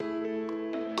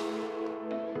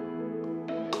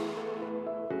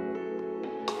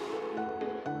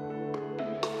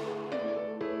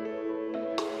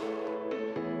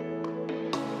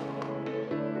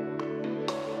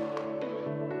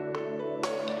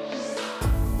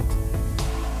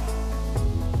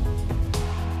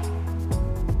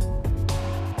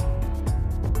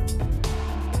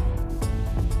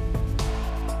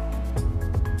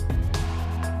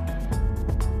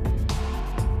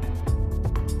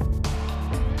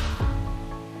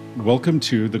Welcome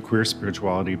to the Queer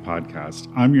Spirituality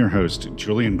Podcast. I'm your host,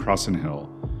 Julian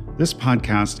Crossenhill. This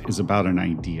podcast is about an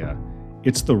idea.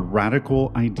 It's the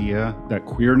radical idea that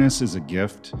queerness is a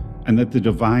gift and that the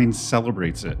divine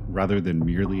celebrates it rather than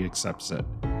merely accepts it.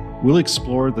 We'll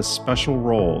explore the special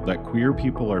role that queer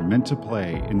people are meant to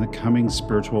play in the coming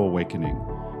spiritual awakening.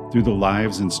 Through the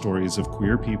lives and stories of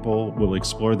queer people, we'll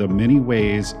explore the many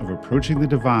ways of approaching the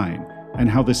divine and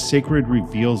how the sacred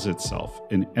reveals itself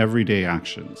in everyday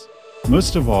actions.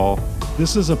 Most of all,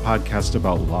 this is a podcast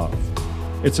about love.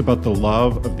 It's about the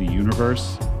love of the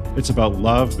universe, it's about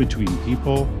love between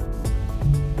people,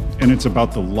 and it's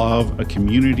about the love a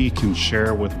community can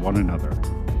share with one another.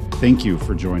 Thank you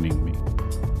for joining me.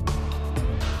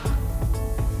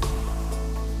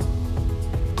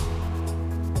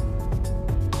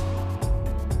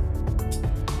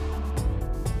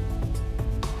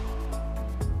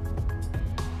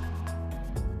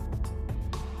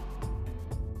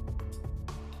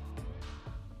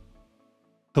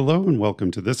 Hello and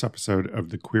welcome to this episode of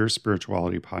the Queer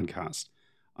Spirituality Podcast.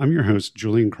 I'm your host,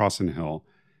 Julian Crossenhill,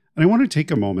 and I want to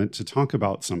take a moment to talk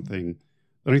about something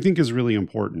that I think is really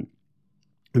important.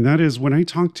 And that is when I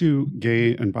talk to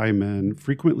gay and bi men,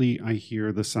 frequently I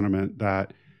hear the sentiment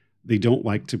that they don't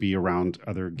like to be around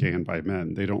other gay and bi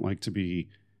men. They don't like to be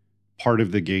part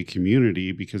of the gay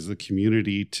community because the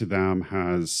community to them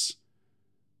has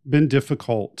been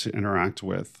difficult to interact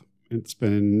with. It's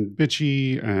been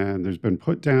bitchy and there's been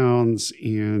put downs,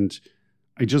 and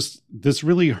this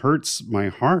really hurts my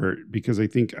heart because I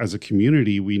think as a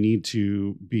community, we need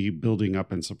to be building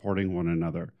up and supporting one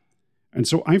another. And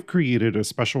so I've created a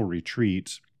special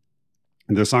retreat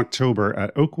this October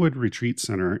at Oakwood Retreat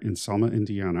Center in Selma,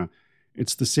 Indiana.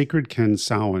 It's the Sacred Ken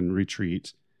Samhain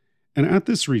Retreat. And at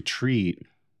this retreat,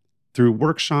 through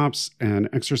workshops and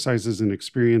exercises and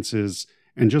experiences,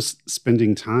 and just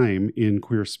spending time in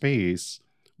queer space,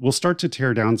 we'll start to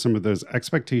tear down some of those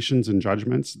expectations and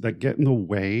judgments that get in the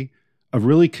way of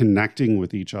really connecting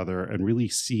with each other and really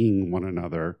seeing one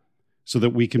another so that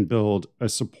we can build a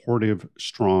supportive,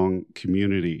 strong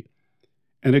community.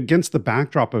 And against the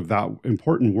backdrop of that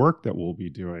important work that we'll be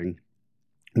doing,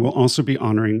 we'll also be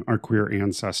honoring our queer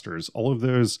ancestors, all of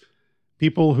those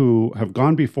people who have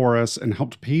gone before us and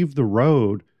helped pave the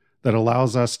road that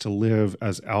allows us to live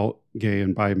as out gay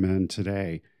and bi men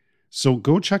today. So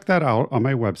go check that out on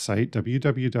my website,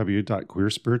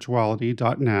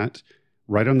 www.queerspirituality.net.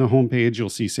 Right on the homepage, you'll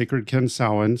see Sacred Ken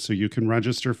Samhain, so you can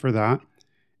register for that.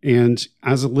 And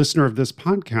as a listener of this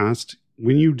podcast,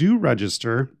 when you do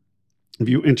register, if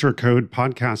you enter code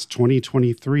podcast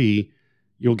 2023,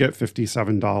 you'll get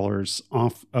 $57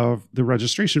 off of the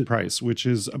registration price, which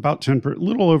is about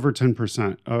little over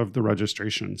 10% of the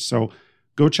registration. So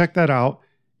go check that out.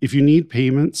 If you need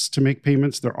payments to make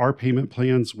payments, there are payment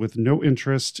plans with no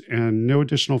interest and no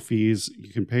additional fees. You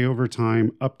can pay over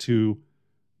time up to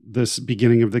this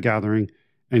beginning of the gathering,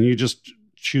 and you just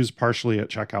choose partially at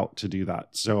checkout to do that.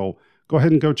 So go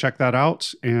ahead and go check that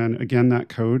out. And again, that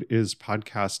code is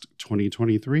podcast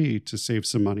 2023 to save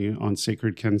some money on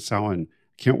Sacred Ken Samhain.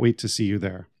 Can't wait to see you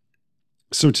there.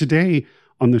 So today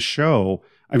on the show,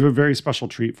 I have a very special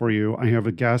treat for you. I have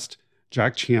a guest,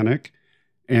 Jack Chanek.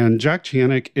 And Jack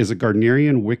Chanek is a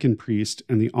Gardnerian Wiccan priest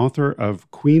and the author of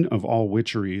Queen of All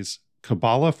Witcheries,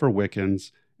 Kabbalah for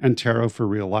Wiccans, and Tarot for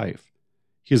Real Life.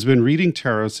 He has been reading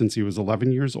tarot since he was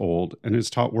 11 years old and has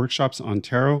taught workshops on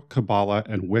tarot, Kabbalah,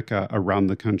 and Wicca around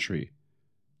the country.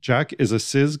 Jack is a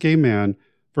cis gay man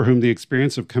for whom the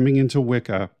experience of coming into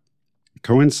Wicca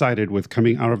coincided with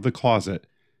coming out of the closet.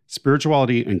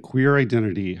 Spirituality and queer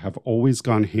identity have always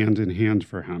gone hand in hand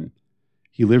for him.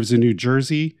 He lives in New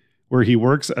Jersey, where he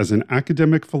works as an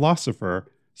academic philosopher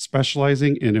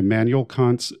specializing in Immanuel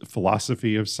Kant's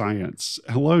philosophy of science.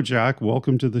 Hello, Jack.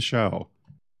 Welcome to the show.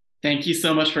 Thank you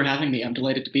so much for having me. I'm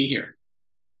delighted to be here.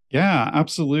 Yeah,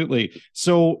 absolutely.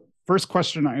 So first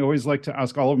question I always like to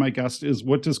ask all of my guests is,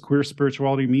 what does queer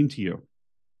spirituality mean to you?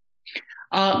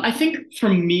 I think for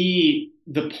me,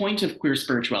 the point of queer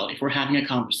spirituality, if we're having a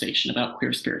conversation about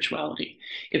queer spirituality,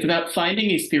 it's about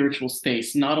finding a spiritual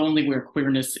space, not only where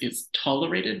queerness is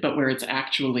tolerated, but where it's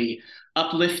actually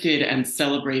uplifted and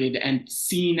celebrated and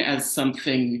seen as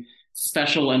something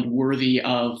special and worthy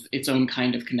of its own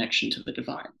kind of connection to the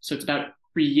divine. So it's about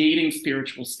creating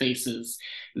spiritual spaces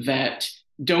that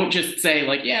don't just say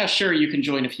like, yeah, sure, you can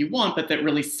join if you want, but that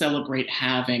really celebrate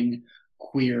having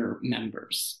queer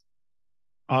members.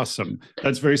 Awesome.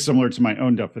 That's very similar to my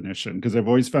own definition, because I've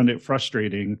always found it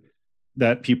frustrating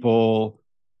that people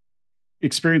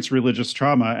experience religious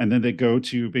trauma and then they go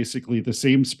to basically the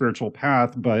same spiritual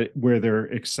path, but where they're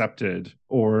accepted.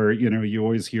 Or, you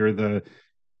always hear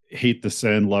hate the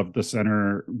sin, love the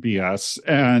sinner BS.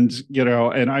 And,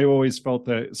 and I always felt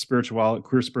that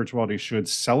queer spirituality should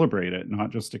celebrate it, not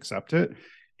just accept it.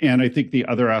 And I think the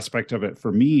other aspect of it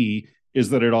for me is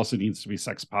that it also needs to be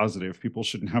sex positive. People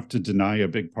shouldn't have to deny a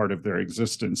big part of their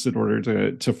existence in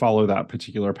order to follow that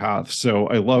particular path. So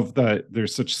I love that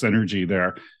there's such synergy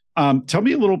there. Tell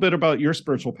me a little bit about your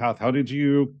spiritual path. How did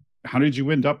you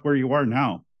end up where you are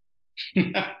now?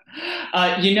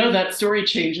 That story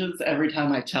changes every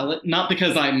time I tell it. Not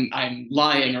because I'm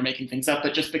lying or making things up,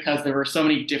 but just because there were so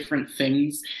many different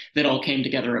things that all came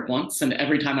together at once. And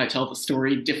every time I tell the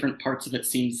story, different parts of it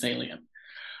seem salient.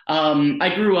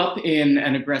 I grew up in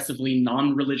an aggressively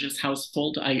non-religious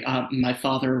household. My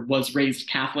father was raised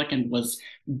Catholic and was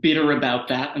bitter about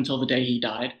that until the day he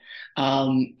died.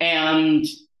 And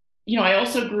I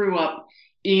also grew up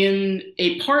in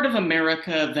a part of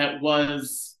America that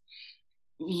was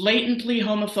latently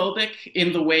homophobic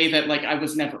in the way that I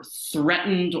was never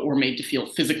threatened or made to feel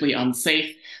physically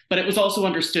unsafe, but it was also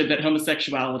understood that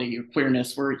homosexuality or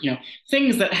queerness were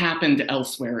things that happened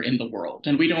elsewhere in the world,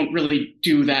 and we don't really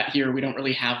do that here. We don't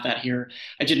really have that here.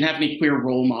 I didn't have any queer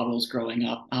role models growing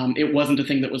up. It wasn't a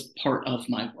thing that was part of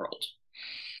my world.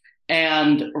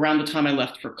 And around the time I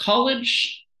left for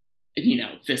college,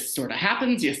 this sort of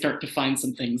happens. You start to find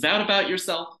some things out about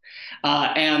yourself.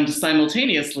 And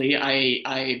simultaneously,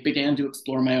 I began to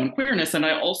explore my own queerness. And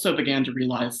I also began to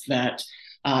realize that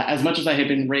as much as I had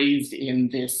been raised in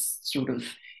this sort of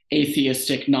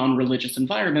atheistic, non-religious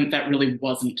environment, that really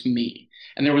wasn't me.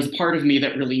 And there was a part of me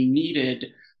that really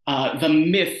needed the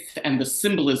myth and the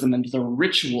symbolism and the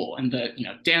ritual and the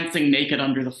dancing naked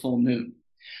under the full moon.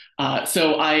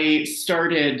 So I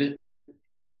started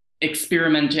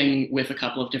experimenting with a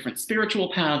couple of different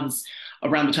spiritual paths.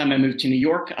 Around the time I moved to New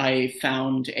York, I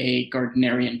found a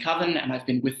Gardnerian coven, and I've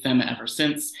been with them ever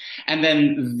since. And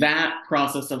then that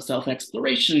process of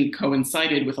self-exploration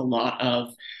coincided with a lot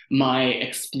of my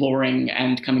exploring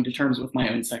and coming to terms with my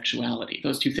own sexuality.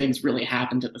 Those two things really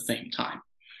happened at the same time.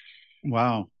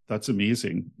 Wow, that's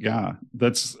amazing. Yeah,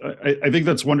 I think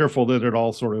that's wonderful that it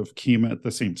all sort of came at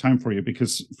the same time for you,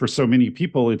 because for so many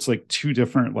people, it's like two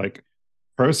different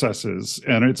processes,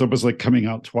 and it's almost like coming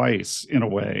out twice in a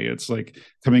way. It's like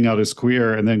coming out as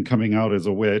queer and then coming out as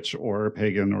a witch or a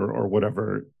pagan or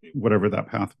whatever that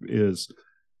path is.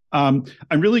 I'm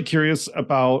really curious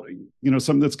about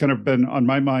something that's kind of been on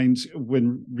my mind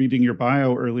when reading your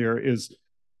bio earlier is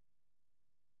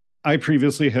I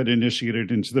previously had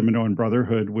initiated into the Minoan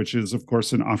Brotherhood, which is, of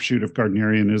course, an offshoot of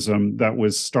Gardnerianism that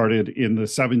was started in the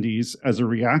 70s as a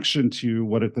reaction to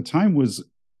what at the time was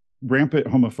rampant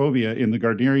homophobia in the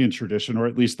Gardnerian tradition, or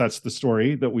at least that's the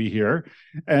story that we hear.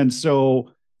 And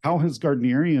so how has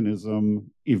Gardnerianism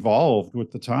evolved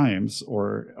with the times,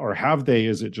 or have they?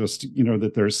 Is it just,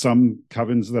 that there's some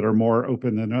covens that are more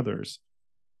open than others?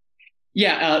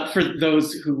 Yeah, for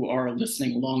those who are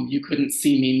listening along, you couldn't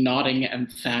see me nodding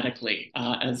emphatically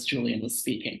as Julian was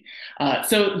speaking.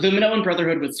 So the Minoan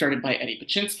Brotherhood was started by Eddie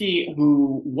Paczynski,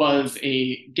 who was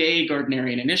a gay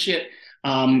Gardnerian initiate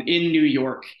in New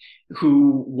York,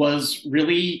 who was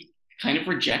really kind of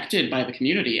rejected by the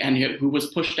community and who was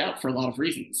pushed out for a lot of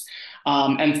reasons.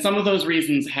 And some of those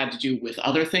reasons had to do with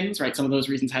other things, right? Some of those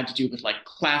reasons had to do with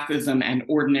classism and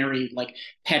ordinary,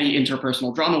 petty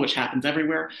interpersonal drama, which happens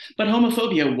everywhere. But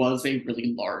homophobia was a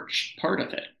really large part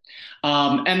of it.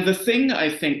 And the thing I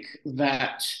think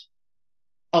that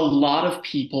a lot of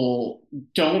people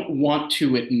don't want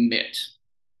to admit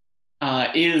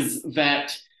is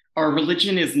that our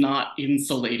religion is not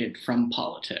insulated from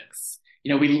politics.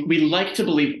 We like to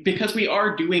believe, because we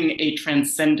are doing a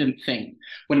transcendent thing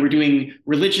when we're doing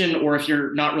religion, or if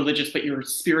you're not religious but you're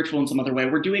spiritual in some other way,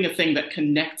 we're doing a thing that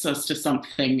connects us to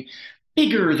something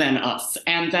bigger than us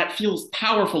and that feels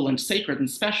powerful and sacred and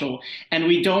special. And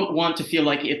we don't want to feel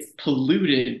like it's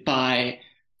polluted by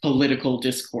political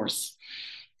discourse.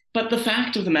 But the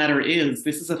fact of the matter is,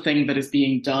 this is a thing that is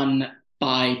being done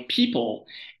by people,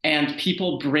 and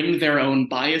people bring their own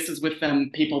biases with them.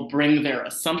 People bring their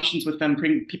assumptions with them.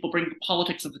 People bring the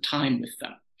politics of the time with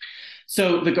them.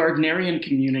 So the Gardnerian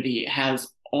community has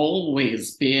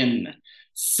always been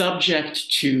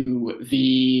subject to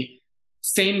the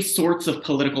same sorts of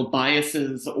political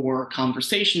biases or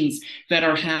conversations that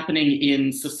are happening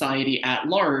in society at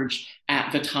large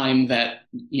at the time that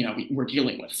we're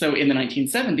dealing with. So in the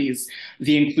 1970s,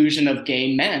 the inclusion of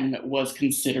gay men was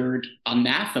considered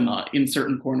anathema in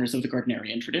certain corners of the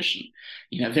Gardnerian tradition.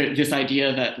 This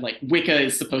idea that Wicca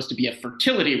is supposed to be a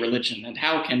fertility religion, and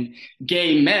how can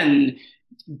gay men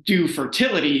do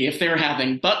fertility if they're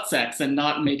having butt sex and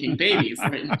not making babies?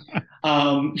 Right?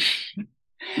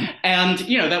 And,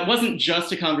 that wasn't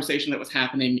just a conversation that was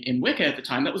happening in Wicca at the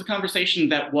time. That was a conversation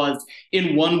that was,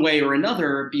 in one way or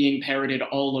another, being parroted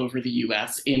all over the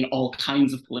US in all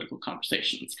kinds of political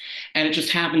conversations. And it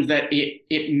just happened that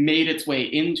it made its way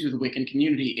into the Wiccan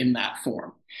community in that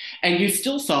form. And you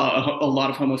still saw a lot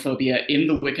of homophobia in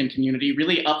the Wiccan community,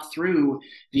 really up through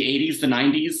the 80s, the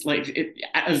 90s.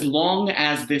 As long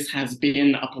as this has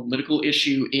been a political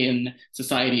issue in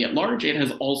society at large, it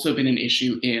has also been an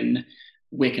issue in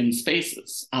Wiccan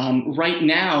spaces. Right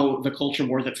now, the culture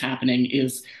war that's happening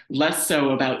is less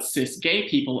so about cis gay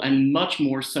people and much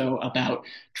more so about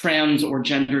trans or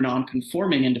gender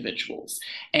non-conforming individuals.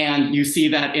 And you see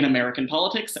that in American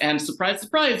politics. And surprise,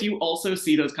 surprise, you also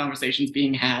see those conversations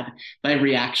being had by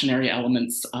reactionary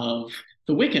elements of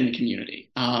the Wiccan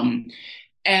community.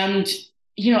 And,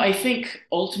 I think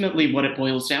ultimately what it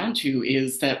boils down to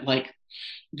is that,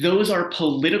 those are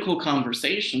political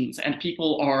conversations, and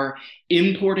people are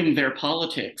importing their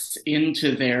politics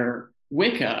into their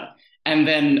Wicca and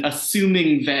then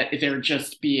assuming that they're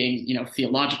just being,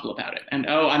 theological about it. And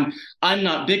I'm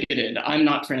not bigoted, I'm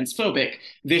not transphobic.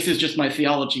 This is just my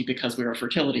theology because we're a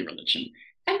fertility religion.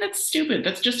 And that's stupid.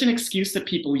 That's just an excuse that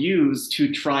people use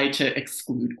to try to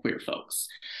exclude queer folks.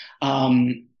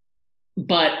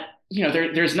 But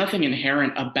there's nothing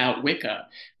inherent about Wicca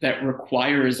that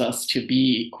requires us to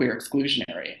be queer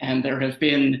exclusionary. And there have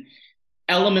been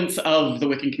elements of the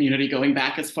Wiccan community going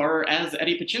back as far as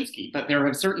Eddie Pachinski, but there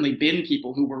have certainly been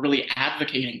people who were really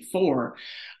advocating for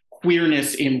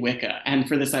queerness in Wicca and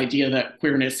for this idea that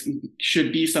queerness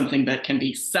should be something that can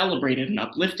be celebrated and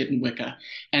uplifted in Wicca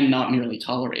and not merely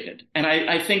tolerated. And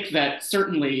I think that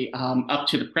certainly up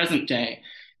to the present day,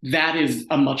 that is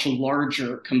a much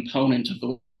larger component of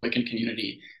the Wiccan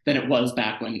community than it was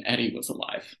back when Eddie was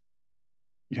alive.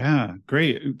 Yeah,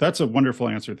 great. That's a wonderful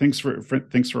answer. Thanks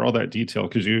for all that detail,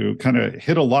 because you kind of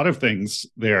hit a lot of things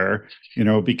there,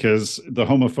 because the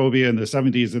homophobia in the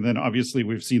 70s, and then obviously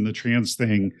we've seen the trans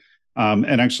thing.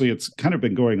 And actually it's kind of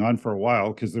been going on for a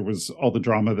while, because there was all the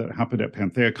drama that happened at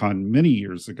PantheaCon many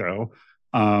years ago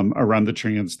around the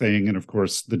trans thing. And of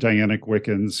course, the Dianic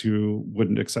Wiccans who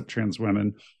wouldn't accept trans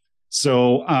women.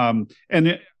 So,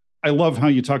 I love how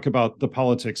you talk about the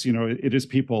politics. It is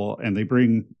people, and they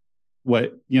bring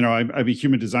what, I'm a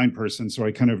human design person, so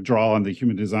I kind of draw on the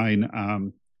human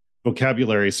design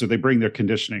vocabulary. So they bring their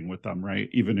conditioning with them, right?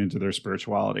 Even into their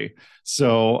spirituality.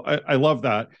 So I love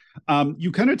that.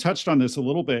 You kind of touched on this a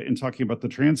little bit in talking about the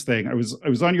trans thing. I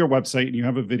was on your website, and you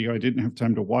have a video. I didn't have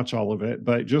time to watch all of it,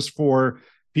 but just for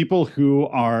people who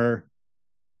are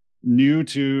new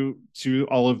to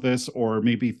all of this, or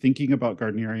maybe thinking about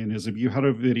Gardnerianism, you had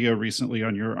a video recently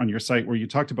on your site where you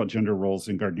talked about gender roles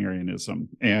in Gardnerianism.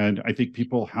 And I think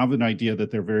people have an idea that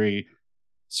they're very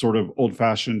sort of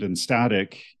old-fashioned and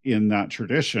static in that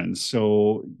tradition.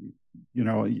 So,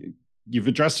 you've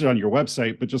addressed it on your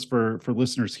website, but just for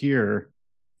listeners here,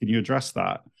 can you address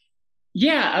that?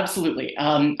 Yeah, absolutely.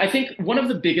 I think one of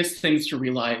the biggest things to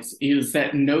realize is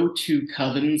that no two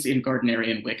covens in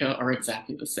Gardnerian Wicca are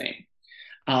exactly the same.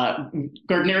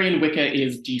 Gardnerian Wicca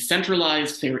is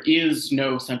decentralized. There is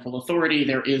no central authority.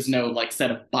 There is no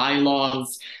set of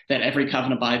bylaws that every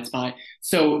coven abides by.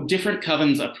 So different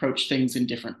covens approach things in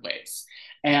different ways.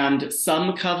 And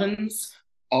some covens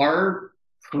are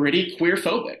pretty queer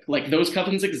phobic. Those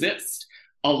covens exist.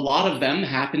 A lot of them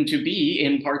happen to be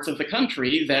in parts of the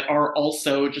country that are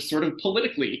also just sort of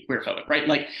politically queerphobic,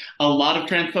 right? A lot of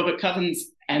transphobic covens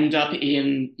end up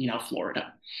in,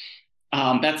 Florida.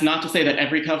 That's not to say that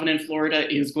every coven in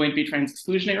Florida is going to be trans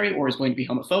exclusionary or is going to be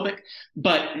homophobic,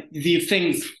 but these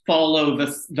things follow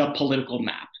the political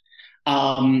map.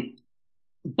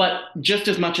 But just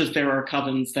as much as there are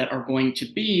covens that are going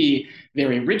to be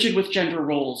very rigid with gender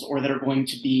roles, or that are going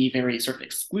to be very sort of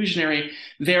exclusionary,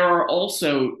 there are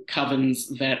also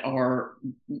covens that are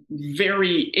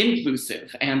very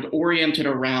inclusive and oriented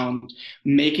around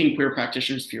making queer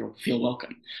practitioners feel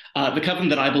welcome. The coven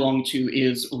that I belong to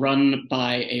is run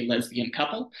by a lesbian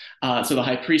couple. So the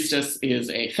high priestess is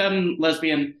a femme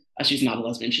lesbian. She's not a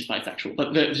lesbian, she's bisexual,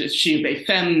 but she's a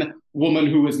femme woman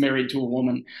who is married to a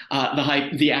woman.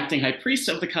 The acting high priest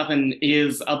of the coven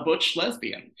is a butch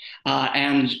lesbian.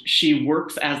 And she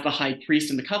works as the high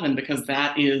priest in the coven because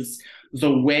that is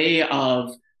the way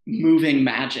of moving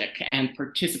magic and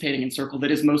participating in circle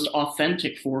that is most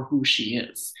authentic for who she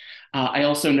is. I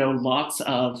also know lots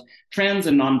of trans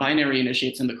and non-binary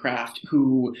initiates in the craft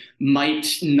who might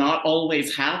not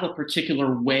always have a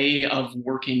particular way of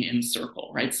working in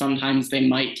circle, right? Sometimes they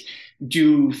might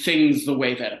do things the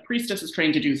way that a priestess is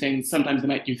trained to do things. Sometimes they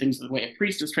might do things the way a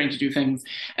priest is trained to do things.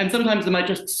 And sometimes they might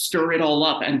just stir it all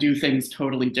up and do things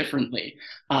totally differently,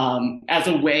 as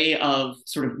a way of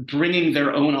sort of bringing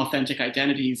their own authentic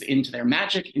identities into their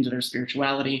magic, into their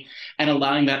spirituality, and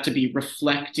allowing that to be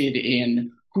reflected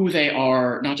in who they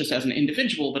are, not just as an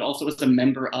individual, but also as a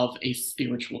member of a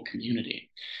spiritual community.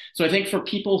 So I think for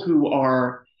people who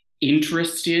are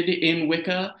interested in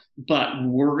Wicca, but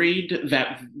worried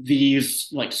that these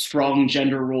like strong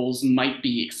gender roles might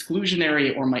be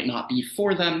exclusionary or might not be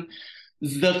for them,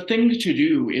 the thing to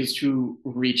do is to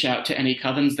reach out to any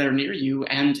covens that are near you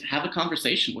and have a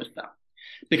conversation with them.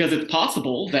 Because it's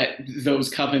possible that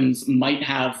those covens might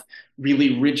have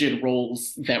really rigid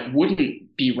roles that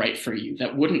wouldn't be right for you,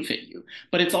 that wouldn't fit you.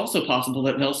 But it's also possible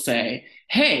that they'll say,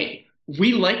 hey,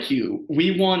 we like you.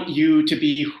 We want you to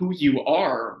be who you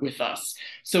are with us.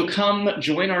 So come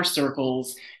join our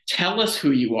circles, tell us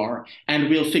who you are, and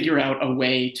we'll figure out a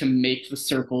way to make the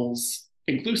circles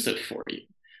inclusive for you.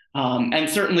 And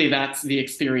certainly that's the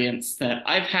experience that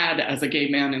I've had as a gay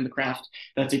man in the craft.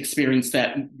 That's the experience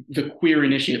that the queer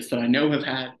initiates that I know have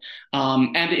had.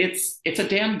 And it's a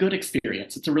damn good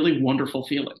experience. It's a really wonderful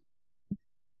feeling.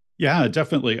 Yeah,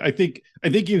 definitely. I think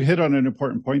you hit on an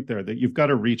important point there, that you've got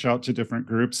to reach out to different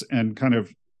groups and kind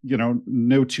of,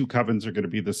 no two covens are going to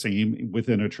be the same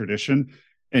within a tradition.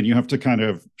 And you have to kind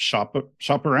of shop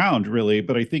around, really.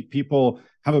 But I think people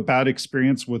have a bad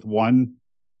experience with one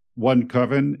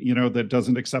coven, that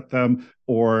doesn't accept them,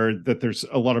 or that there's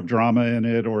a lot of drama in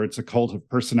it, or it's a cult of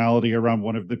personality around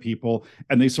one of the people,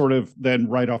 and they sort of then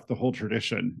write off the whole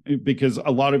tradition. Because a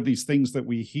lot of these things that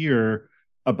we hear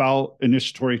about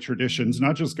initiatory traditions,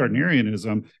 not just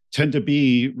Gardnerianism, tend to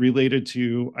be related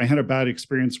to, I had a bad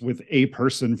experience with a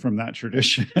person from that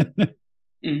tradition.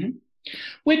 Mm-hmm.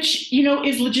 Which,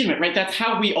 is legitimate, right? That's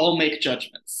how we all make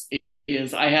judgments.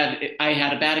 Is I had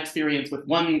a bad experience with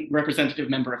one representative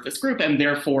member of this group, and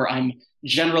therefore I'm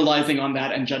generalizing on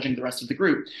that and judging the rest of the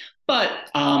group.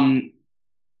 But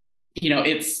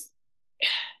it's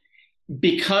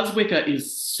because Wicca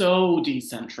is so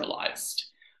decentralized.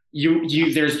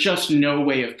 There's just no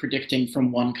way of predicting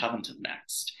from one coven to the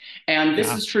next. And this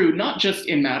is true not just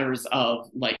in matters of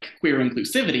like queer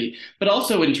inclusivity, but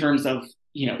also in terms of,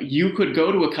 you could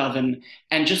go to a coven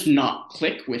and just not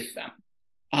click with them.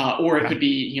 Or it could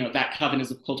be, that coven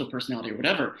is a cult of personality or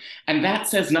whatever. And that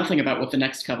says nothing about what the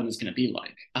next coven is going to be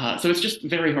like. So it's just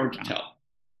very hard to tell.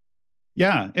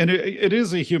 Yeah, and it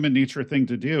is a human nature thing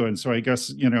to do. And so I guess,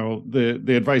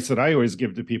 the advice that I always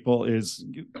give to people is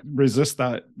resist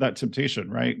that temptation,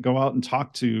 right? Go out and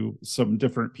talk to some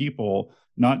different people,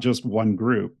 not just one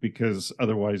group, because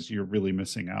otherwise you're really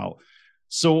missing out.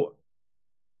 So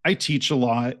I teach a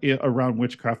lot around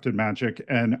witchcraft and magic,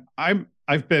 and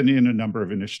I've been in a number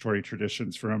of initiatory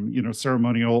traditions, from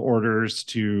ceremonial orders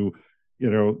to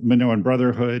Minoan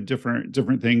brotherhood,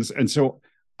 different things. And so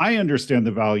I understand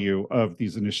the value of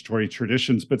these initiatory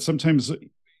traditions, but sometimes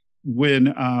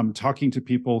when talking to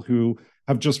people who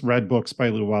have just read books by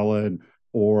Llewellyn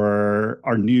or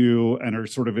are new and are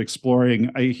sort of exploring,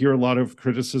 I hear a lot of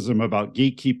criticism about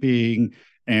gatekeeping,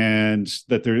 and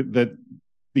that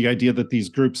the idea that these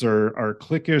groups are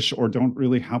cliquish or don't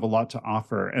really have a lot to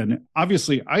offer. And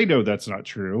obviously I know that's not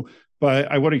true,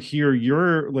 but I want to hear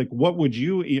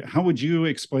how would you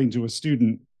explain to a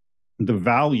student the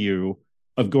value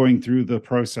of going through the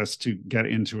process to get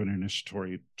into an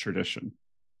initiatory tradition?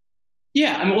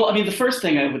 Yeah, the first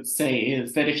thing I would say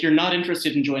is that if you're not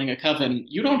interested in joining a coven,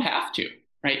 you don't have to,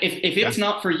 right? If it's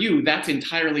not for you, that's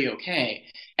entirely okay.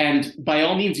 And by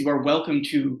all means, you are welcome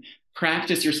to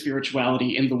practice your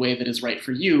spirituality in the way that is right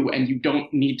for you, and you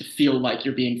don't need to feel like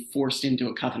you're being forced into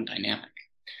a coven dynamic.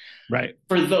 Right.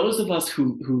 For those of us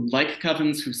who like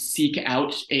covens, who seek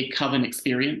out a coven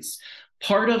experience,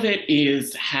 part of it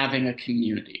is having a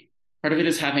community. Part of it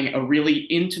is having a really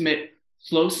intimate,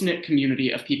 close-knit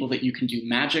community of people that you can do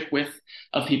magic with,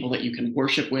 of people that you can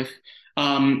worship with,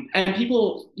 and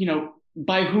people,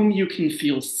 by whom you can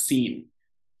feel seen.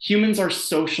 Humans are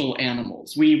social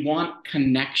animals. We want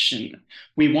connection.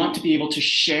 We want to be able to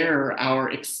share our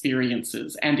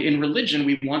experiences. And in religion,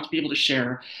 we want to be able to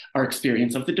share our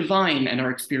experience of the divine and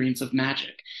our experience of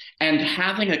magic. And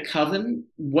having a coven,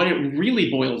 what it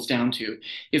really boils down to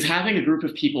is having a group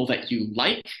of people that you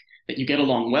like, that you get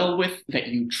along well with, that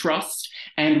you trust,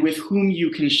 and with whom you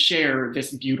can share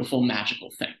this beautiful magical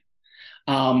thing.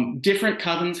 Different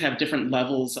covens have different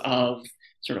levels of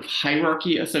sort of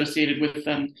hierarchy associated with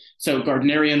them. So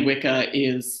Gardnerian Wicca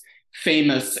is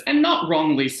famous, and not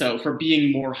wrongly so, for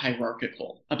being more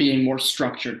hierarchical, being more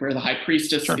structured, where the high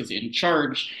priestess Sure. is in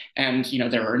charge, and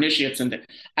there are initiates, and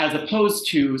as opposed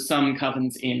to some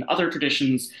covens in other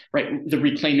traditions, right? The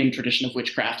reclaiming tradition of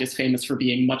witchcraft is famous for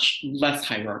being much less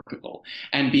hierarchical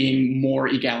and being more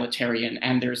egalitarian,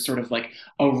 and there's sort of like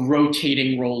a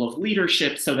rotating role of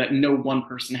leadership so that no one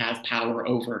person has power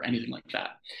over anything like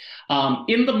that.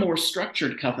 In the more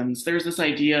structured covens, there's this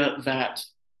idea that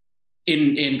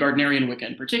in Gardnerian Wicca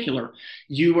in particular,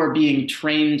 you are being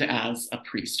trained as a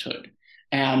priesthood.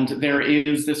 And there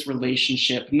is this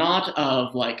relationship, not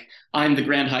of like, I'm the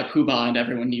Grand High Poobah and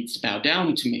everyone needs to bow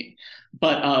down to me,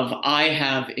 but of I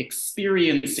have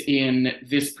experience in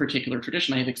this particular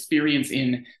tradition. I have experience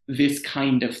in this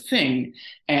kind of thing.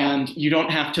 And you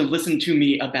don't have to listen to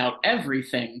me about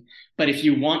everything. But if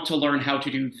you want to learn how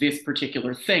to do this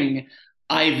particular thing,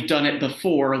 I've done it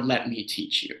before, let me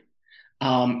teach you.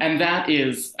 And that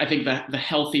is, I think, the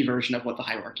healthy version of what the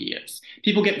hierarchy is.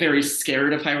 People get very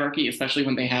scared of hierarchy, especially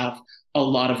when they have a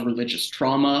lot of religious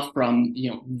trauma from,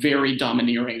 very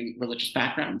domineering religious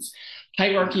backgrounds.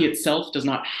 Hierarchy itself does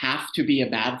not have to be a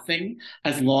bad thing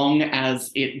as long as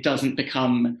it doesn't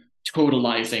become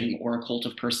totalizing or a cult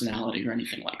of personality or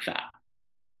anything like that.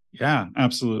 Yeah,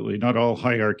 absolutely. Not all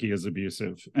hierarchy is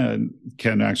abusive and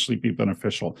can actually be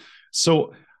beneficial.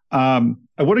 So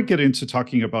I want to get into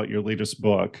talking about your latest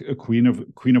book, Queen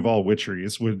of All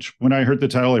Witcheries, which when I heard the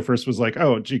title, I first was like,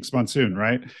 oh, Jeeks Monsoon,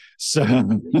 right? So,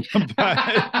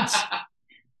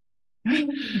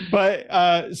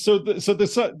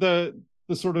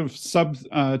 the sort of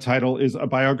subtitle is A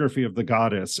Biography of the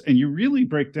Goddess, and you really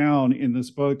break down in this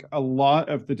book a lot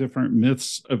of the different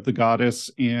myths of the goddess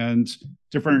and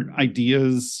different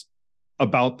ideas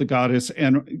about the goddess.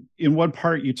 And in one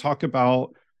part, you talk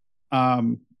about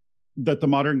that the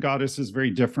modern goddess is very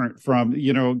different from,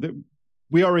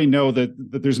 we already know that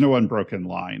there's no unbroken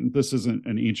line. This isn't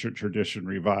an ancient tradition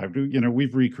revived.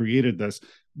 We've recreated this,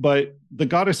 but the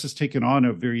goddess has taken on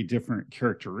a very different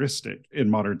characteristic in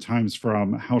modern times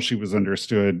from how she was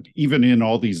understood, even in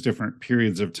all these different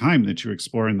periods of time that you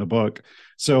explore in the book.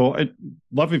 So I'd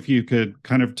love if you could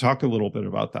kind of talk a little bit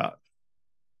about that.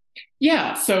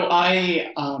 Yeah, so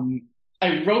I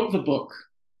wrote the book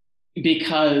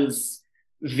because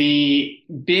the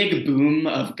big boom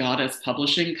of goddess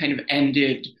publishing kind of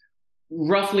ended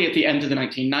roughly at the end of the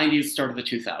 1990s, start of the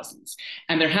 2000s.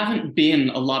 And there haven't been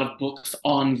a lot of books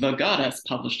on the goddess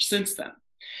published since then.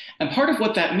 And part of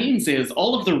what that means is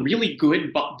all of the really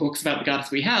good books about the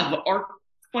goddess we have are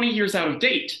 20 years out of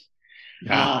date,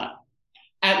 Yeah.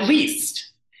 At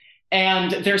least.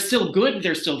 And they're still good,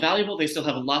 they're still valuable, they still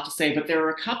have a lot to say, but there are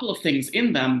a couple of things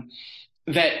in them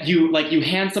that you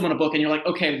hand someone a book and you're like,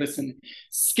 okay, listen,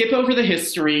 skip over the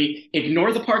history,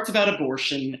 ignore the parts about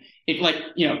abortion,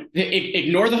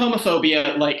 ignore the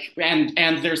homophobia,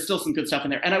 and there's still some good stuff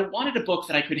in there. And I wanted a book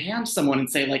that I could hand someone and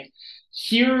say, like,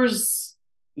 here's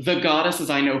the goddess as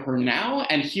I know her now,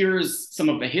 and here's some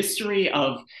of the history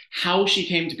of how she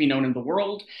came to be known in the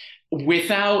world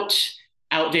without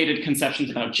outdated conceptions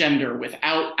about gender,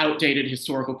 without outdated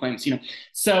historical claims.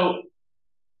 So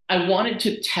I wanted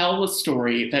to tell a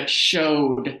story that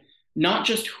showed not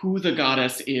just who the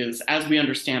goddess is as we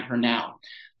understand her now,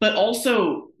 but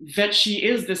also that she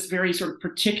is this very sort of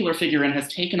particular figure and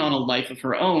has taken on a life of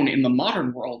her own in the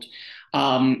modern world,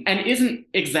 and isn't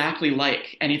exactly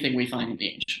like anything we find in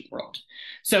the ancient world.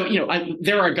 So,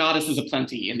 there are goddesses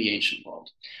aplenty in the ancient world.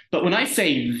 But when I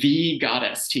say the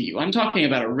goddess to you, I'm talking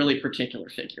about a really particular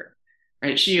figure,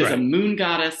 right? She is a moon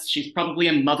goddess. She's probably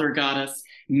a mother goddess.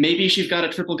 Maybe she's got a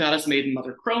triple goddess maiden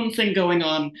mother crone thing going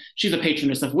on. She's a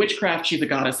patroness of witchcraft. She's a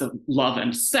goddess of love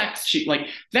and sex.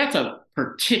 That's a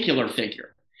particular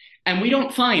figure. And we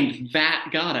don't find that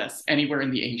goddess anywhere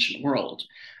in the ancient world.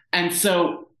 And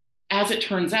so, as it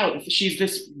turns out, she's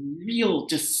this real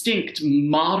distinct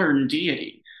modern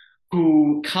deity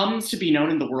who comes to be known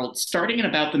in the world starting in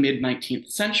about the mid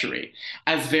 19th century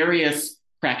as various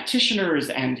practitioners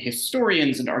and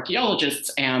historians and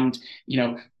archaeologists and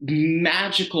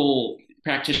magical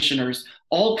practitioners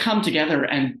all come together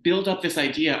and build up this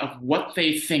idea of what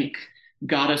they think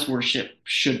goddess worship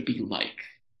should be like.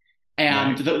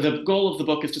 And the goal of the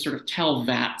book is to sort of tell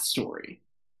that story.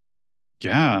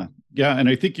 Yeah. And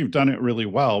I think you've done it really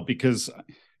well because,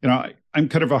 I'm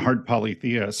kind of a hard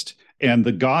polytheist. And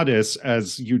the goddess,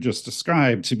 as you just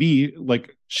described, to me,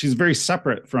 like she's very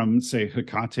separate from, say,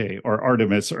 Hecate or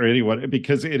Artemis or anyone,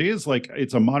 because it is like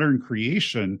it's a modern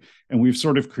creation. And we've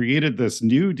sort of created this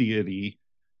new deity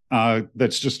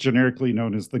that's just generically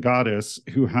known as the goddess,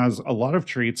 who has a lot of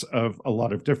traits of a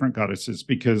lot of different goddesses,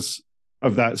 because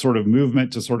that sort of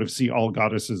movement to sort of see all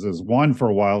goddesses as one for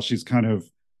a while. She's kind of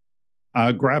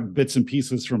grabbed bits and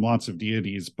pieces from lots of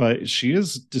deities, but she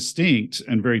is distinct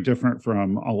and very different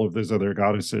from all of those other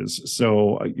goddesses.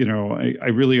 So, I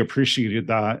really appreciated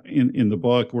that in the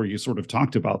book where you sort of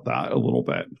talked about that a little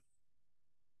bit.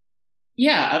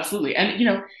 Yeah, absolutely.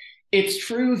 And, it's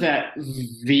true that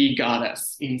the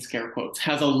goddess, in scare quotes,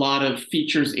 has a lot of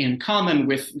features in common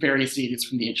with various deities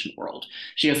from the ancient world.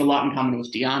 She has a lot in common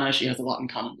with Diana, she has a lot in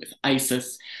common with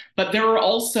Isis, but there are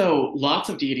also lots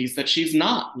of deities that she's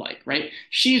not like, right?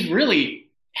 She's really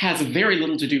has very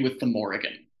little to do with the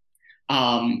Morrigan.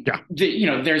 Yeah.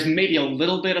 There's maybe a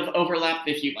little bit of overlap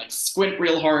if you like squint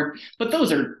real hard, but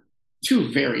those are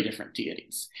two very different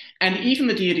deities. And even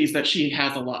the deities that she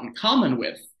has a lot in common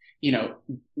with, you know,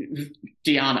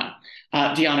 Diana.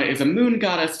 Diana is a moon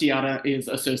goddess. Diana is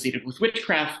associated with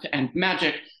witchcraft and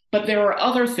magic. But there are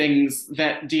other things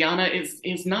that Diana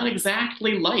is not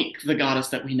exactly like the goddess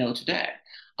that we know today.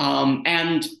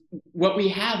 And what we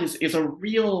have is a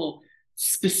real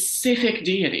specific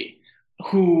deity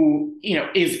who,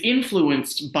 is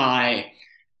influenced by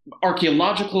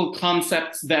archaeological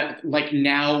concepts that like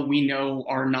now we know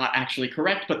are not actually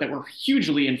correct, but that were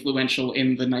hugely influential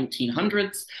in the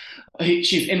 1900s.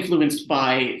 She's influenced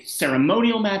by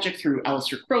ceremonial magic through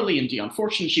Aleister Crowley and Dion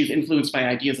Fortune. She's influenced by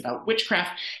ideas about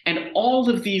witchcraft. And all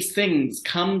of these things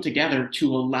come together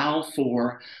to allow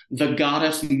for the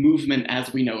goddess movement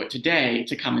as we know it today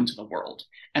to come into the world.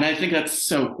 And I think that's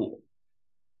so cool.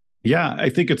 Yeah, I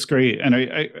think it's great. And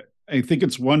I think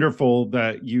it's wonderful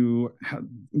that you have,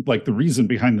 like, the reason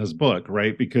behind this book,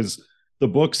 right? Because the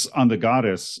books on the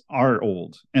goddess are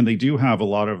old and they do have a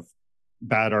lot of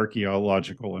bad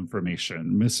archaeological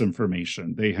information,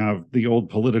 misinformation. They have the old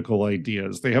political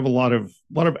ideas. They have a lot of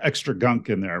extra gunk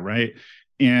in there, right?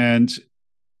 And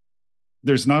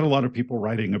there's not a lot of people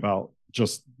writing about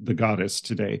just the goddess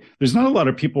today. There's not a lot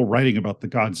of people writing about the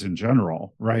gods in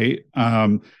general, right?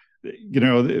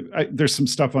 There's some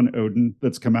stuff on Odin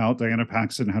that's come out. Diana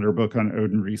Paxson had her book on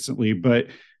Odin recently, but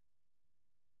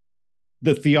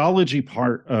the theology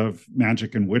part of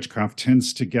magic and witchcraft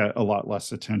tends to get a lot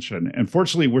less attention. And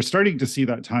fortunately, we're starting to see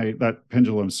that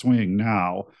pendulum swing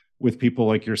now with people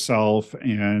like yourself,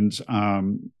 and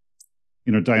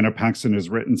Diana Paxson has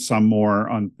written some more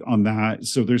on that.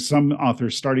 So there's some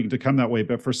authors starting to come that way,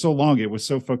 but for so long it was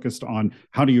so focused on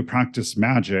how do you practice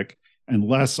magic and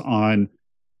less on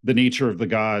the nature of the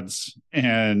gods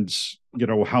and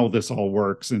how this all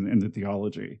works in the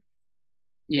theology.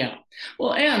 Yeah.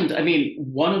 Well, and I mean,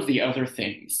 one of the other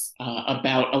things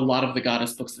about a lot of the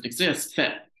goddess books that exist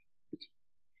that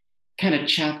kind of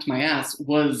chapped my ass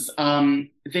was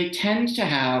they tend to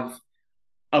have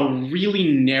a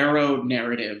really narrow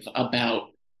narrative about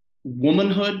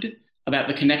womanhood, about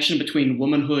the connection between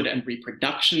womanhood and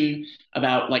reproduction,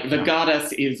 about like the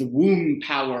goddess is womb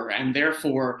power, and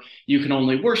therefore you can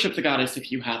only worship the goddess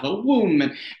if you have a womb.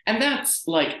 And that's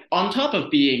like on top of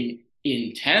being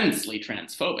intensely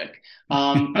transphobic.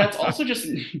 That's also just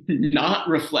not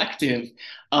reflective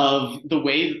of the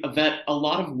way that a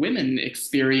lot of women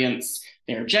experience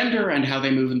their gender and how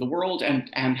they move in the world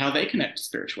and how they connect to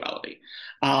spirituality.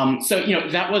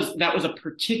 That was a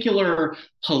particular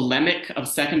polemic of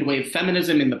second wave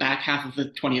feminism in the back half of the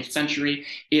 20th century.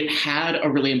 It had a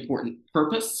really important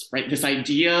purpose, right? This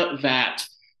idea that,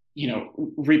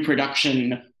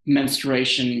 reproduction,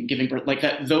 menstruation, giving birth, like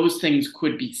that, those things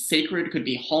could be sacred, could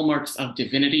be hallmarks of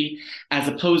divinity, as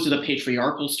opposed to the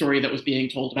patriarchal story that was being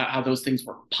told about how those things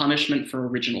were punishment for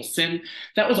original sin.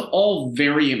 That was all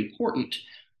very important.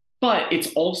 But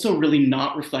it's also really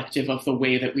not reflective of the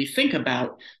way that we think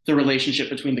about the relationship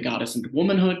between the goddess and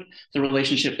womanhood, the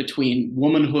relationship between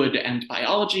womanhood and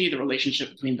biology, the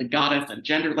relationship between the goddess and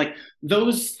gender. Like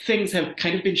those things have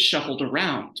kind of been shuffled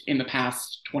around in the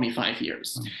past 25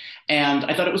 years. Mm. And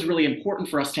I thought it was really important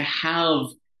for us to have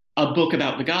a book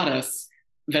about the goddess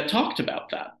that talked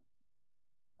about that.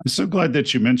 I'm so glad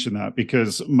that you mentioned that,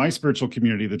 because my spiritual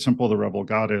community, the Temple of the Rebel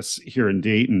Goddess here in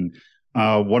Dayton,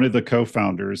 one of the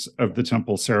co-founders of the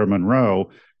temple, Sarah Monroe,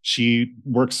 she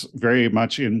works very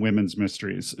much in women's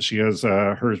mysteries. She has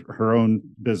her own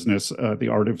business, the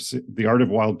Art of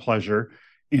Wild Pleasure,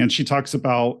 and she talks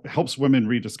about helps women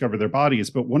rediscover their bodies.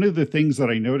 But one of the things that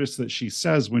I noticed that she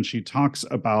says when she talks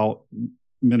about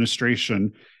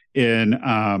menstruation in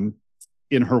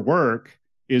her work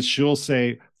is she'll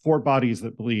say, for bodies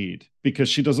that bleed, because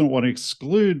she doesn't want to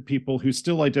exclude people who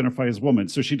still identify as women.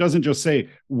 So she doesn't just say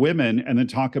women and then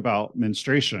talk about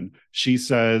menstruation. She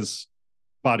says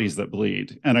bodies that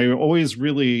bleed. And I always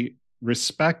really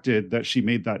respected that she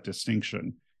made that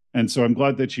distinction. And so I'm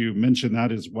glad that you mentioned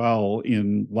that as well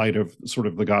in light of sort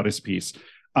of the goddess piece.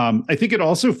 I think it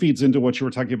also feeds into what you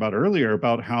were talking about earlier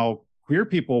about how queer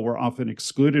people were often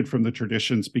excluded from the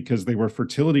traditions because they were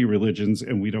fertility religions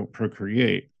and we don't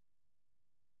procreate.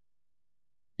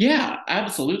 Yeah,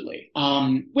 absolutely.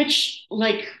 Which,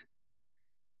 like,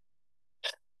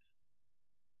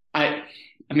 I'm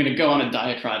going to go on a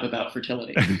diatribe about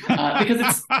fertility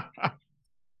because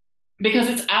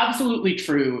it's absolutely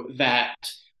true that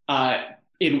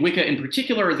in Wicca in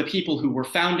particular, the people who were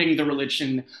founding the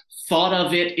religion thought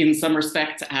of it in some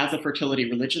respects as a fertility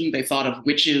religion. They thought of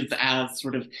witches as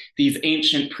sort of these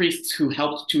ancient priests who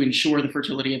helped to ensure the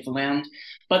fertility of the land.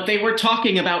 But they were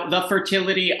talking about the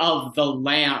fertility of the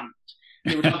land.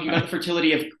 They were talking about the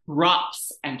fertility of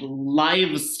crops and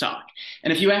livestock.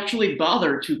 And if you actually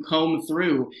bother to comb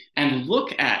through and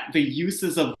look at the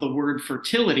uses of the word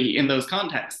fertility in those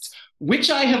contexts, which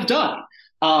I have done,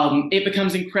 it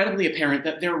becomes incredibly apparent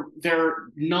that they're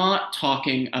not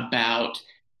talking about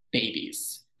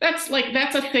babies. That's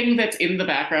a thing that's in the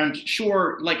background.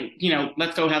 Sure,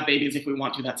 let's go have babies if we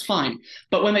want to, that's fine.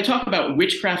 But when they talk about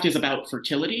witchcraft is about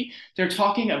fertility, they're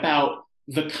talking about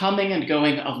the coming and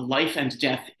going of life and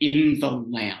death in the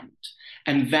land.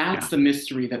 And that's the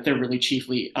mystery that they're really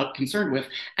chiefly concerned with.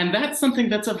 And that's something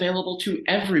that's available to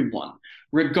everyone,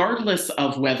 regardless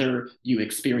of whether you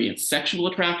experience sexual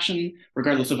attraction,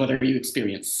 regardless of whether you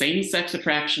experience same-sex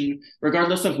attraction,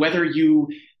 regardless of whether you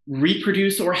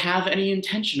reproduce or have any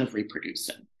intention of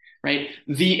reproducing, right?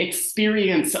 The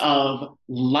experience of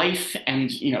life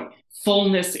and,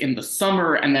 fullness in the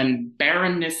summer and then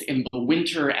barrenness in the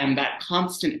winter and that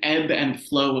constant ebb and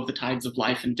flow of the tides of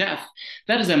life and death,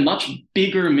 that is a much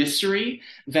bigger mystery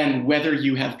than whether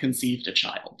you have conceived a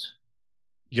child.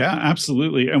 Yeah,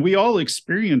 absolutely. And we all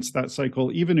experience that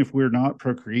cycle, even if we're not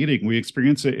procreating. We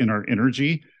experience it in our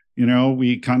energy.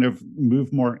 We kind of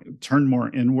turn more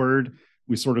inward.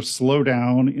 We sort of slow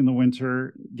down in the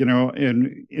winter,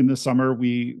 and in the summer,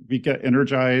 we get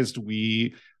energized.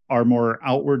 We are more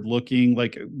outward looking.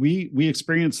 Like we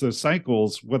experience those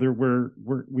cycles, whether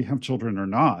we have children or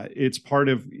not. It's part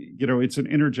of, it's an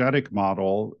energetic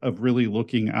model of really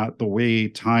looking at the way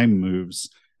time moves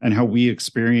and how we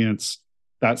experience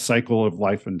that cycle of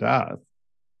life and death.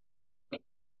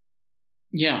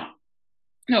 Yeah.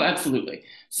 No, absolutely.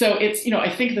 So it's,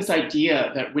 I think this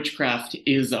idea that witchcraft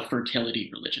is a fertility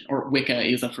religion or Wicca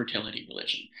is a fertility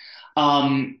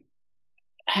religion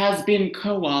has been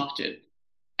co-opted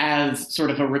as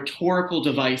sort of a rhetorical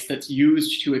device that's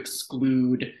used to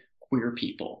exclude queer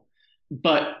people.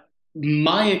 But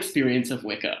my experience of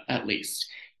Wicca, at least,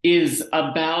 is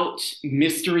about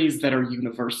mysteries that are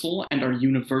universal and are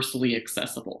universally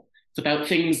accessible. It's about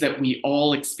things that we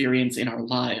all experience in our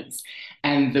lives.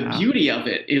 And the beauty of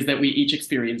it is that we each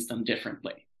experience them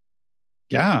differently.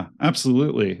 Yeah,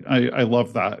 absolutely. I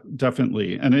love that,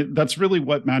 definitely. And that's really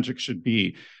what magic should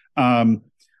be.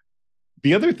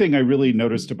 The other thing I really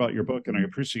noticed about your book, and I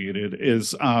appreciate it,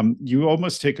 is you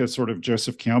almost take a sort of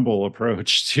Joseph Campbell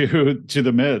approach to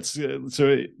the myths.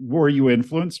 So were you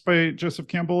influenced by Joseph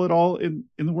Campbell at all in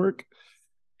the work?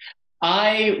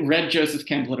 I read Joseph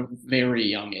Campbell at a very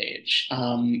young age.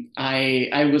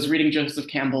 I was reading Joseph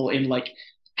Campbell I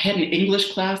had an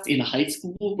English class in high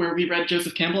school where we read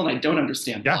Joseph Campbell, and I don't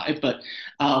understand why, but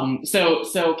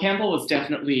so Campbell was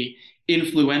definitely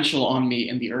influential on me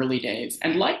in the early days.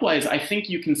 And likewise, I think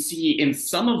you can see in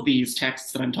some of these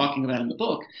texts that I'm talking about in the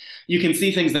book, you can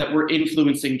see things that were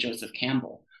influencing Joseph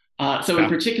Campbell. In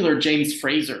particular, James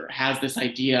Fraser has this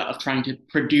idea of trying to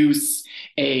produce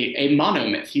a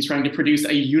monomyth. He's trying to produce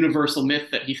a universal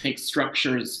myth that he thinks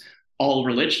structures all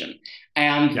religion.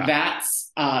 And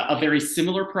that's a very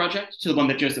similar project to the one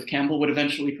that Joseph Campbell would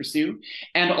eventually pursue.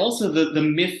 And also the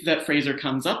myth that Fraser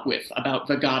comes up with about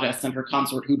the goddess and her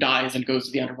consort who dies and goes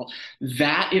to the underworld,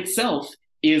 that itself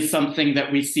is something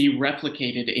that we see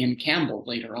replicated in Campbell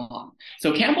later on.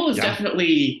 So Campbell is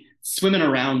definitely swimming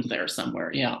around there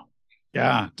somewhere. Yeah.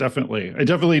 Yeah, definitely. I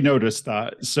definitely noticed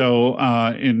that. So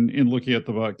in looking at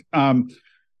the book.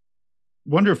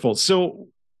 Wonderful. So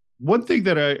one thing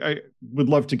that I would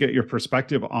love to get your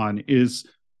perspective on is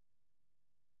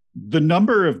the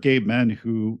number of gay men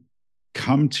who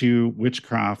come to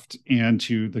witchcraft and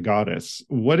to the goddess.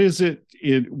 What is it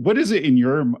in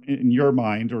your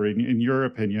mind or in your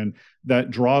opinion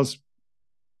that draws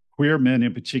queer men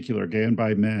in particular, gay and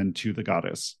bi men, to the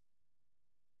goddess?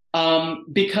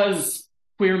 Because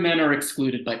queer men are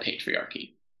excluded by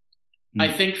patriarchy.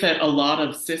 I think that a lot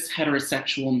of cis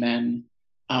heterosexual men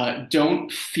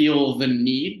don't feel the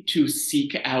need to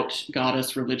seek out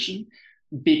goddess religion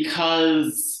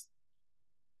because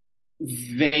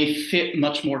they fit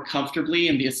much more comfortably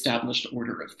in the established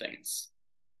order of things.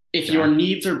 If Yeah. your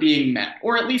needs are being met,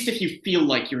 or at least if you feel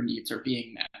like your needs are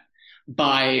being met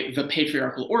by the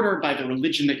patriarchal order, by the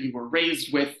religion that you were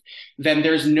raised with, then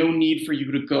there's no need for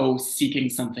you to go seeking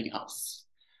something else.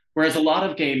 Whereas a lot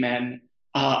of gay men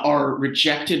are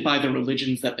rejected by the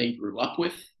religions that they grew up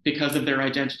with because of their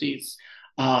identities,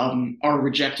 are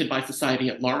rejected by society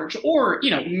at large, or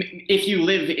if you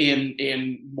live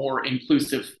in more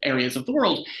inclusive areas of the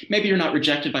world, maybe you're not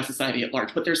rejected by society at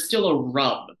large, but there's still a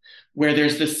rub where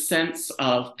there's this sense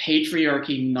of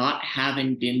patriarchy not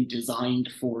having been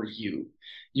designed for you.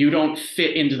 You don't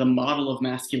fit into the model of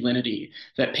masculinity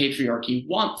that patriarchy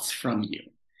wants from you.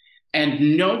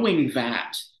 And knowing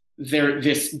that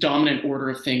this dominant order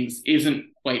of things isn't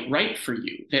quite right for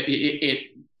you, that it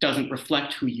doesn't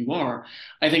reflect who you are,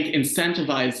 I think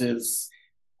incentivizes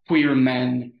queer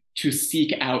men to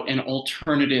seek out an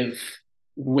alternative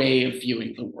way of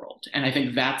viewing the world. And I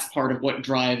think that's part of what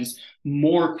drives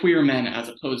more queer men, as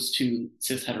opposed to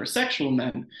cis heterosexual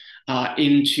men,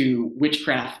 into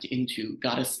witchcraft, into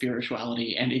goddess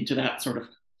spirituality, and into that sort of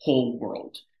whole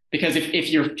world. Because if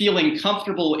you're feeling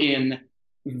comfortable in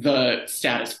the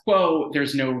status quo,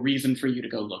 there's no reason for you to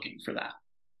go looking for that.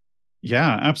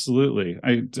 Yeah, absolutely.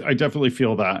 I definitely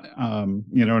feel that,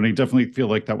 and I definitely feel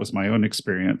like that was my own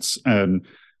experience. And,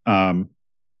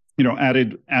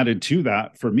 added to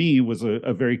that for me was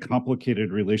a very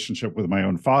complicated relationship with my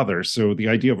own father. So the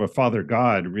idea of a father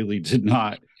God really did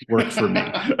not work for me.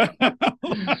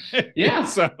 Yeah.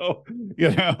 So,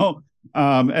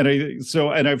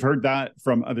 and I've heard that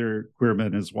from other queer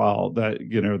men as well, that,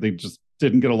 they just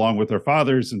didn't get along with their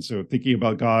fathers. And so thinking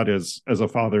about God as a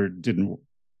father didn't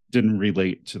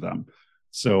relate to them.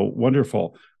 So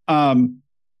wonderful.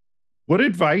 What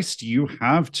advice do you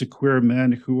have to queer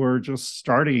men who are just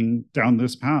starting down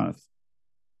this path?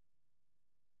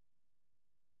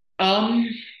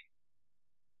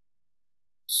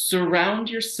 Surround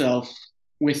yourself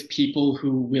with people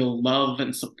who will love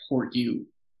and support you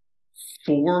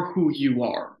for who you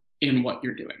are in what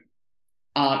you're doing.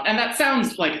 And that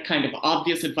sounds like kind of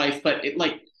obvious advice, but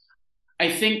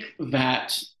I think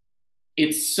that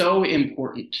it's so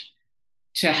important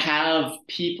to have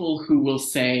people who will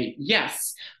say,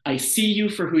 yes, I see you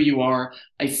for who you are.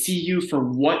 I see you for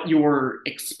what you're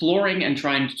exploring and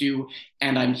trying to do,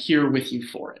 and I'm here with you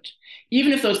for it.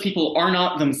 Even if those people are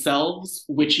not themselves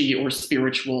witchy or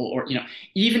spiritual, or,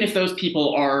 even if those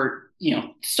people are,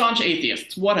 staunch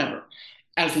atheists, whatever,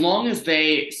 as long as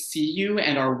they see you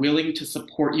and are willing to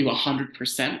support you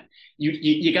 100%,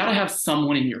 you got to have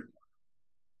someone in your,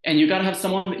 and you got to have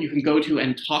someone that you can go to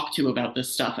and talk to about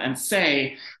this stuff and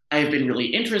say, I have been really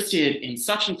interested in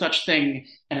such and such thing,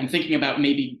 and I'm thinking about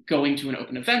maybe going to an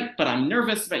open event, but I'm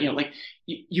nervous. But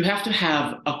you have to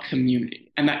have a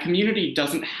community, and that community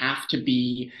doesn't have to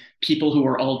be people who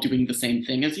are all doing the same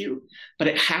thing as you, but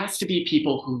it has to be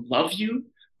people who love you,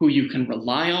 who you can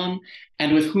rely on,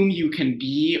 and with whom you can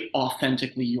be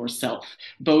authentically yourself,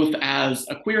 both as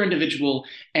a queer individual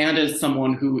and as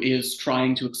someone who is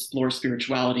trying to explore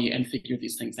spirituality and figure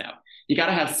these things out. You got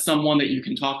to have someone that you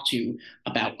can talk to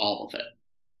about all of it.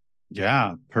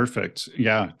 Yeah, perfect.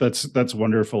 Yeah, that's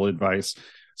wonderful advice.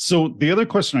 So the other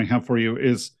question I have for you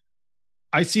is,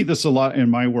 I see this a lot in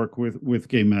my work with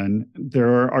gay men.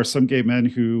 There are some gay men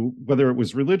who, whether it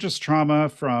was religious trauma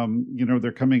from,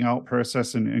 their coming out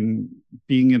process and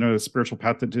being in a spiritual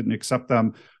path that didn't accept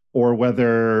them, or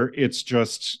whether it's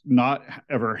just not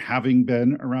ever having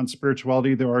been around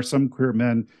spirituality, there are some queer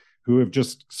men who have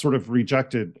just sort of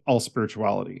rejected all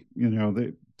spirituality.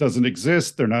 That doesn't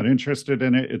exist. They're not interested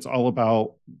in it. It's all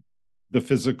about the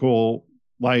physical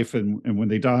life. And when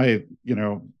they die,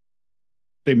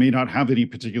 they may not have any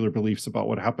particular beliefs about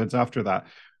what happens after that.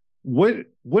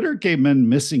 What are gay men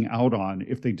missing out on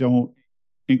if they don't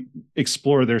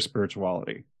explore their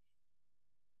spirituality?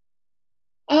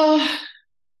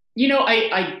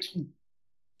 I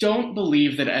don't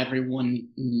believe that everyone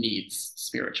needs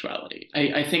spirituality.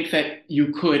 I think that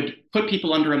you could put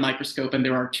people under a microscope, and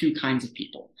there are two kinds of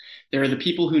people. There are the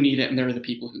people who need it, and there are the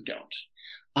people who don't.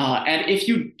 And if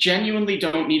you genuinely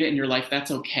don't need it in your life,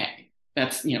 that's okay.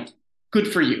 That's, good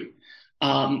for you.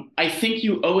 I think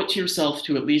you owe it to yourself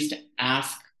to at least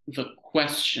ask the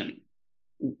question,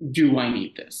 do I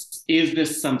need this? Is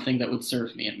this something that would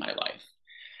serve me in my life?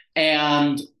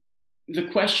 And the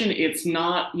question, it's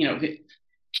not,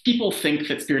 people think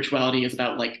that spirituality is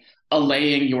about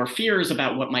allaying your fears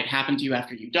about what might happen to you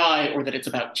after you die, or that it's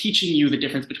about teaching you the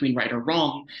difference between right or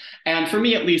wrong. And for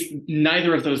me, at least,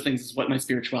 neither of those things is what my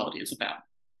spirituality is about.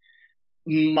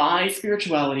 My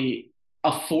spirituality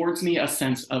affords me a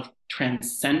sense of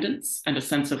transcendence and a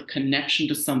sense of connection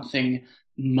to something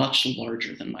much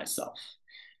larger than myself.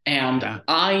 And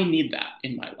I need that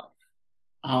in my life.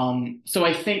 So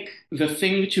I think the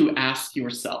thing to ask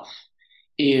yourself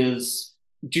is,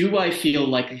 do I feel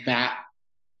like that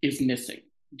is missing?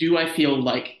 Do I feel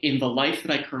like in the life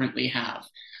that I currently have,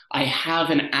 I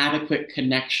have an adequate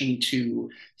connection to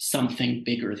something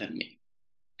bigger than me?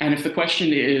 And if the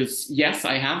question is, yes,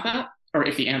 I have that, or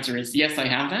if the answer is, yes, I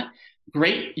have that,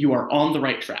 great, you are on the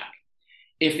right track.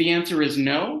 If the answer is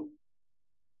no,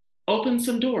 open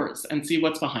some doors and see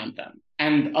what's behind them,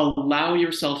 and allow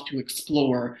yourself to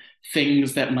explore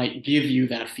things that might give you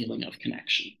that feeling of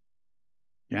connection.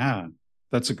 Yeah,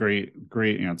 that's a great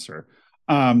answer.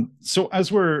 So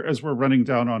as we're running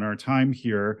down on our time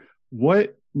here,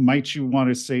 what might you want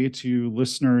to say to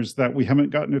listeners that we haven't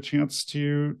gotten a chance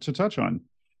to touch on?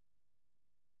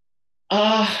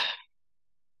 I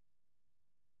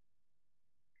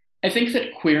think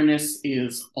that queerness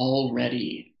is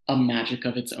already a magic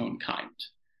of its own kind.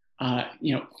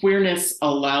 Queerness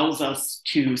allows us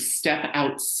to step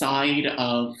outside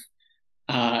of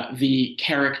the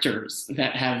characters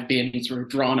that have been sort of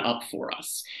drawn up for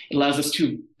us. It allows us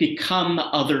to become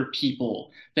other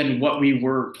people than what we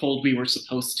were told we were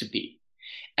supposed to be.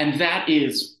 And that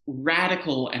is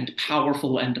radical and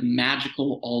powerful and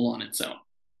magical all on its own.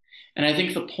 And I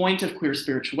think the point of queer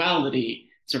spirituality,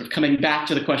 sort of coming back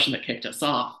to the question that kicked us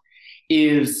off,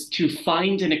 is to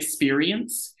find an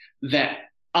experience that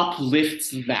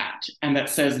uplifts that and that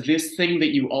says, this thing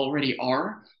that you already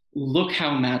are, look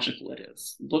how magical it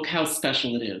is, look how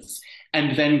special it is,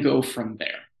 and then go from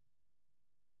there.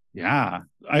 Yeah,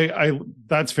 I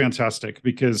that's fantastic,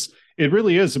 because it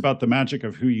really is about the magic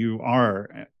of who you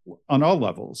are on all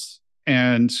levels.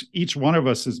 And each one of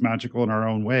us is magical in our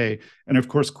own way. And of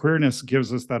course, queerness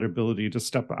gives us that ability to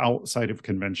step outside of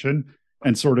convention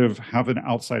and sort of have an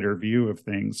outsider view of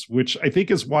things, which I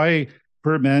think is why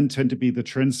queer men tend to be the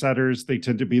trendsetters. They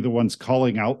tend to be the ones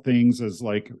calling out things as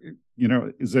like,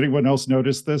 has anyone else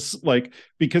noticed this? Like,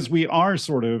 because we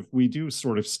do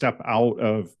sort of step out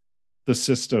of the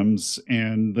systems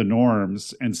and the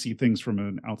norms and see things from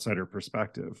an outsider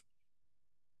perspective.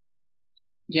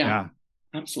 Yeah.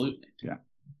 Absolutely. Yeah.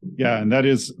 And that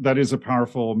is a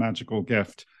powerful, magical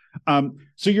gift.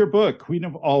 So your book, Queen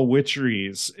of All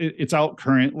Witcheries, it's out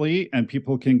currently, and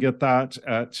people can get that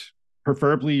at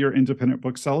preferably your independent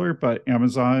bookseller, but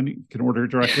Amazon, you can order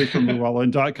directly from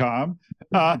llewellyn.com.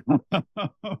 How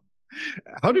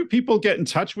do people get in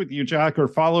touch with you, Jack, or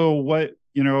follow what,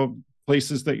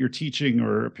 places that you're teaching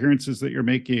or appearances that you're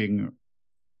making?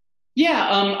 Yeah,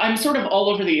 I'm sort of all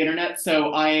over the internet.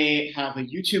 So I have a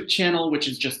YouTube channel, which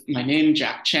is just my name,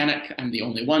 Jack Chanek. I'm the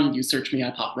only one. You search me,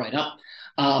 I pop right up.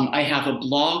 I have a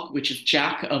blog, which is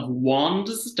Jack of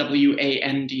Wands,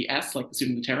 WANDS, like the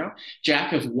student of the tarot,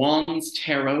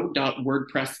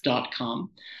 jackofwandstarot.wordpress.com.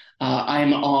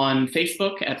 I'm on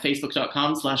Facebook at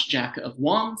facebook.com/Jack of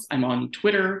Wands. I'm on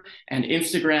Twitter and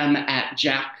Instagram at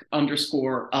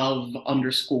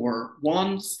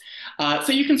Jack_of_Wands.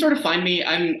 So you can sort of find me.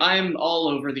 I'm all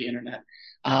over the internet.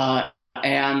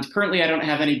 And currently I don't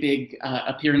have any big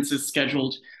appearances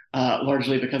scheduled,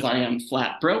 largely because I am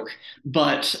flat broke.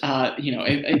 But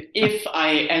if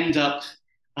I end up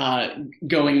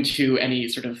going to any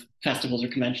sort of festivals or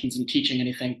conventions and teaching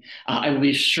anything, I will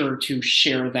be sure to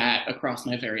share that across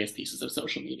my various pieces of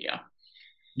social media.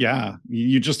 Yeah,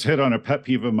 you just hit on a pet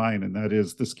peeve of mine, and that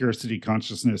is the scarcity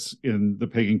consciousness in the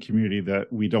pagan community,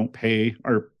 that we don't pay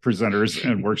our presenters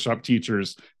and workshop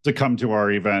teachers to come to our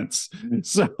events.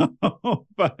 So,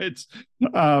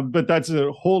 but that's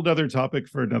a whole other topic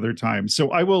for another time. So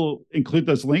I will include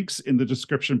those links in the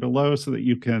description below so that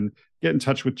you can get in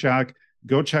touch with Jack.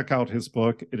 Go check out his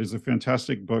book. It is a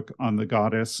fantastic book on the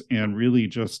goddess, and really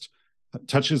just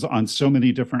touches on so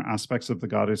many different aspects of the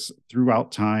goddess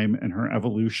throughout time and her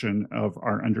evolution of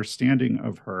our understanding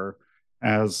of her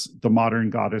as the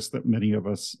modern goddess that many of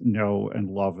us know and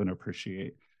love and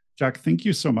appreciate. Jack, thank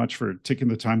you so much for taking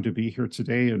the time to be here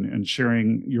today and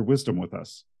sharing your wisdom with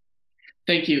us.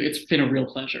 Thank you. It's been a real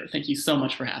pleasure. Thank you so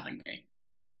much for having me.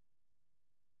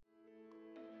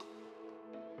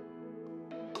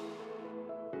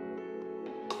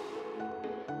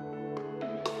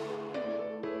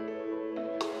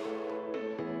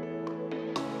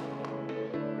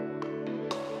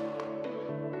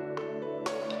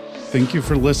 Thank you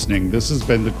for listening. This has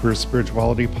been the Queer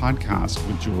Spirituality Podcast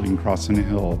with Julian Crossan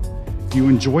Hill. If you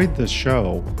enjoyed this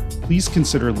show, please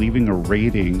consider leaving a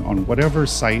rating on whatever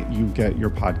site you get your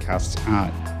podcasts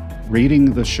at.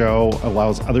 Rating the show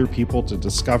allows other people to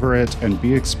discover it and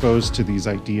be exposed to these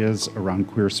ideas around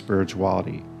queer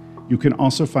spirituality. You can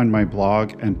also find my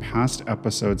blog and past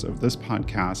episodes of this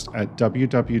podcast at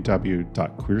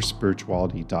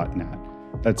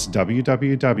www.queerspirituality.net. That's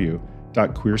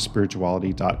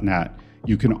www.queerspirituality.net.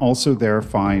 You can also there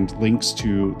find links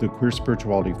to the Queer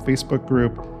Spirituality Facebook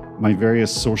group, my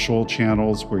various social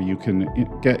channels where you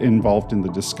can get involved in the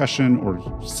discussion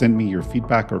or send me your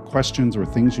feedback or questions or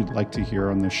things you'd like to hear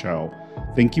on the show.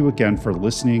 Thank you again for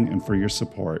listening and for your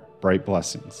support. Bright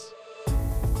blessings.